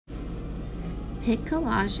Pic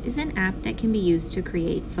Collage is an app that can be used to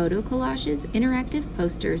create photo collages, interactive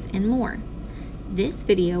posters, and more. This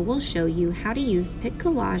video will show you how to use Pic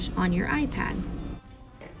Collage on your iPad.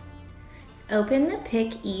 Open the Pic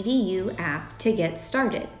EDU app to get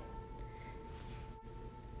started.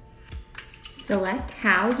 Select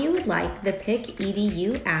how you would like the Pic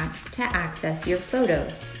EDU app to access your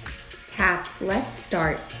photos. Tap Let's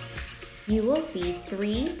Start. You will see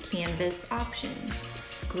 3 canvas options.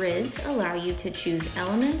 Grids allow you to choose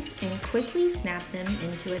elements and quickly snap them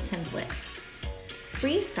into a template.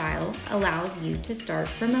 Freestyle allows you to start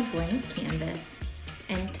from a blank canvas.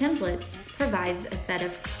 And Templates provides a set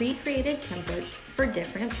of pre-created templates for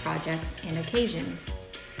different projects and occasions.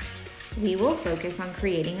 We will focus on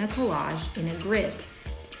creating a collage in a grid.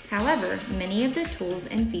 However, many of the tools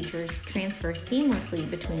and features transfer seamlessly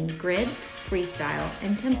between grid, freestyle,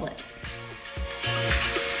 and templates.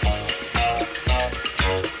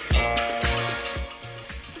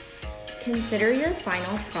 Consider your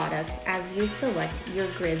final product as you select your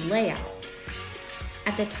grid layout.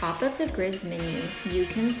 At the top of the grid's menu, you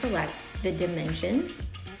can select the dimensions,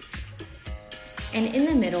 and in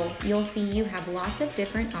the middle, you'll see you have lots of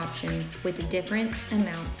different options with different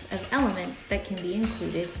amounts of elements that can be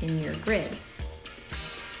included in your grid.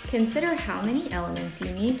 Consider how many elements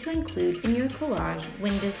you need to include in your collage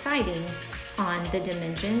when deciding on the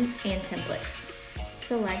dimensions and templates.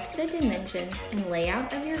 Select the dimensions and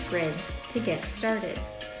layout of your grid to get started.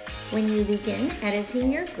 When you begin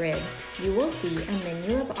editing your grid, you will see a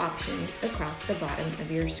menu of options across the bottom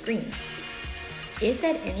of your screen. If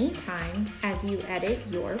at any time as you edit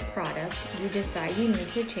your product, you decide you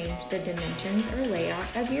need to change the dimensions or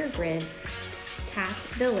layout of your grid, tap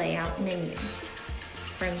the Layout menu.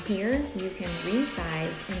 From here, you can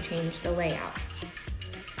resize and change the layout.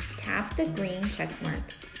 Tap the green check mark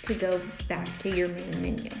to go back to your main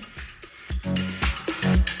menu.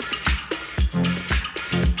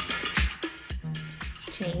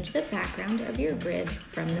 Change the background of your grid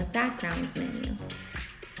from the Backgrounds menu.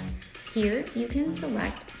 Here you can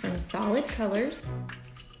select from solid colors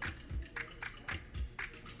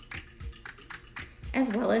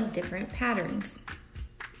as well as different patterns.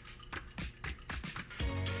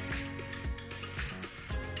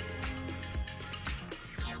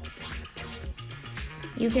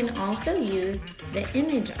 You can also use the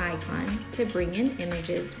image icon to bring in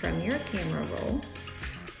images from your camera roll,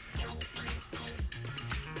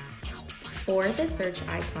 or the search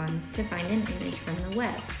icon to find an image from the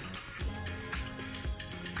web.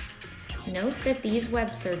 Note that these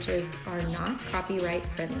web searches are not copyright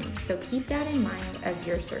friendly, so keep that in mind as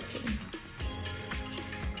you're searching.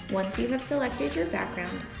 Once you have selected your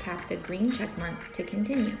background, tap the green check mark to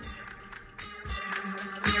continue.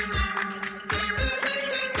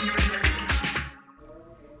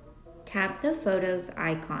 Tap the Photos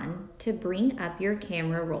icon to bring up your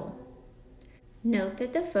camera roll. Note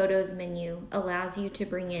that the Photos menu allows you to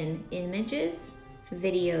bring in images,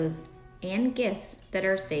 videos, and GIFs that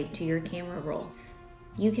are saved to your camera roll.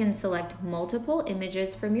 You can select multiple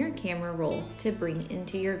images from your camera roll to bring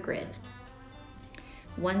into your grid.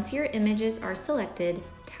 Once your images are selected,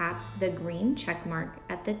 tap the green check mark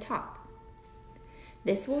at the top.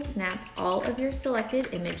 This will snap all of your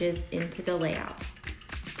selected images into the layout.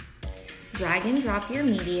 Drag and drop your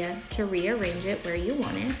media to rearrange it where you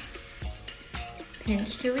want it.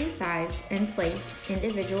 Pinch to resize and place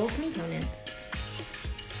individual components.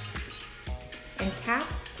 And tap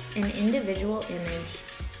an individual image,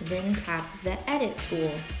 then tap the Edit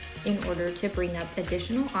tool in order to bring up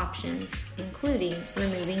additional options, including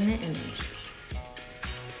removing the image.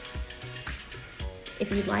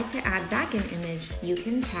 If you'd like to add back an image, you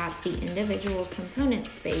can tap the individual component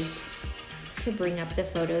space to bring up the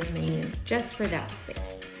Photos menu just for that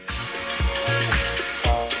space.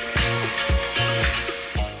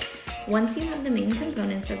 Once you have the main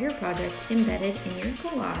components of your project embedded in your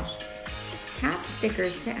collage, tap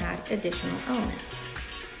Stickers to add additional elements.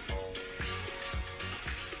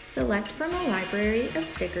 Select from a library of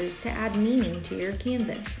stickers to add meaning to your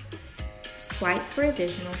canvas. Swipe for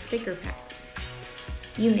additional sticker packs.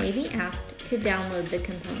 You may be asked to download the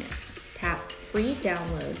components. Tap Free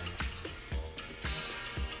Download.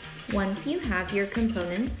 Once you have your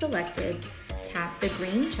components selected, tap the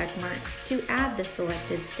green check mark to add the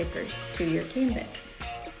selected stickers to your canvas.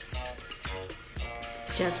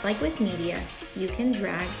 Just like with media, you can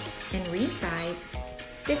drag and resize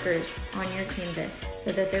stickers on your canvas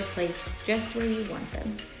so that they're placed just where you want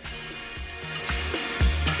them.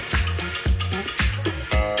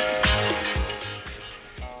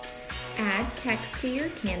 Add text to your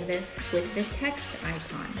canvas with the text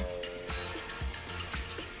icon.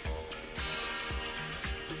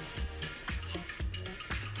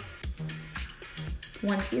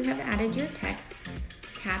 Once you have added your text,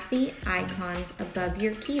 tap the icons above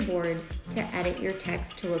your keyboard to edit your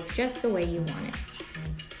text to look just the way you want it.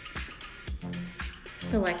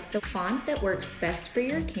 Select the font that works best for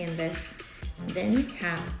your canvas, then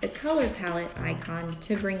tap the color palette icon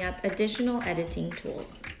to bring up additional editing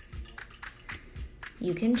tools.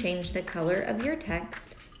 You can change the color of your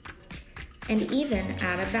text and even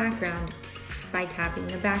add a background by tapping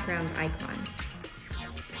the background icon.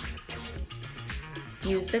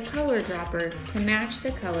 Use the color dropper to match the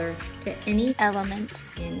color to any element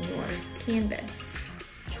in your canvas.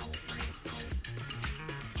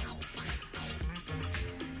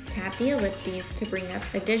 Tap the ellipses to bring up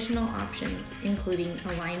additional options, including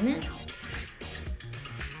alignment,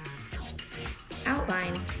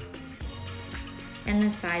 outline, and the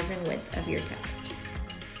size and width of your text.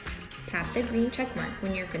 Tap the green check mark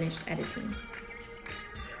when you're finished editing.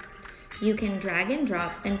 You can drag and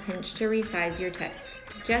drop and pinch to resize your text,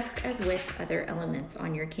 just as with other elements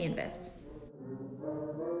on your canvas.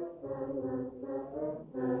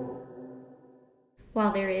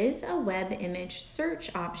 While there is a web image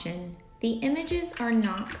search option, the images are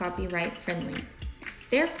not copyright friendly.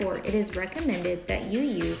 Therefore, it is recommended that you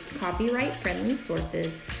use copyright-friendly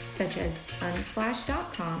sources such as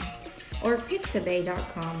unsplash.com or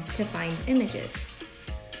pixabay.com to find images.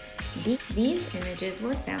 These images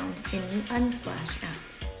were found in the Unsplash app.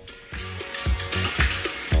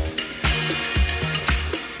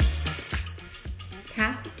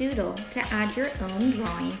 Tap Doodle to add your own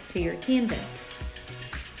drawings to your canvas.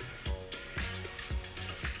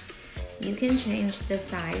 You can change the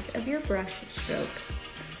size of your brush stroke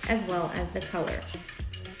as well as the color.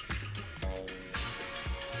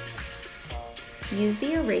 Use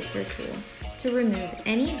the eraser tool to remove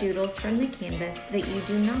any doodles from the canvas that you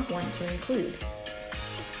do not want to include.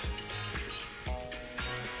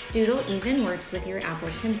 Doodle even works with your Apple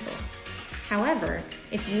Pencil. However,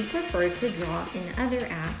 if you prefer to draw in other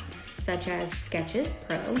apps, such as Sketches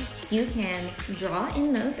Pro, you can draw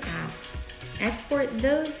in those apps, export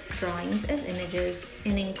those drawings as images,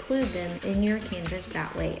 and include them in your canvas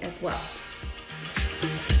that way as well.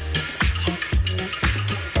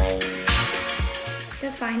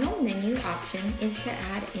 The final menu option is to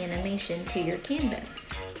add animation to your canvas.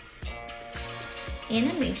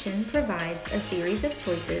 Animation provides a series of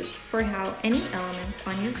choices for how any elements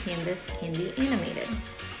on your canvas can be animated.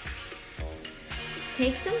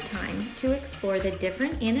 Take some time to explore the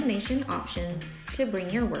different animation options to bring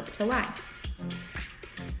your work to life.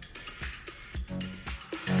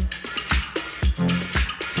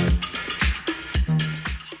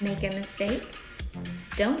 Make a mistake?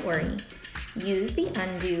 Don't worry. Use the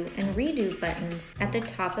undo and redo buttons at the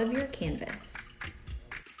top of your canvas.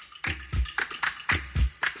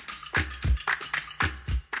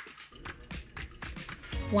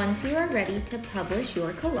 Once you are ready to publish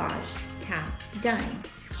your collage, tap Done.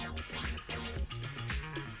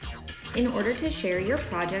 In order to share your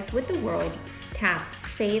project with the world, tap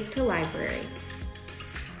Save to Library.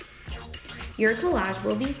 Your collage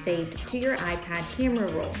will be saved to your iPad camera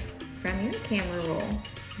roll. From your camera roll,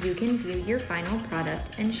 you can view your final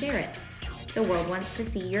product and share it. The world wants to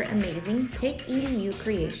see your amazing Pic EDU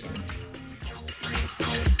creations.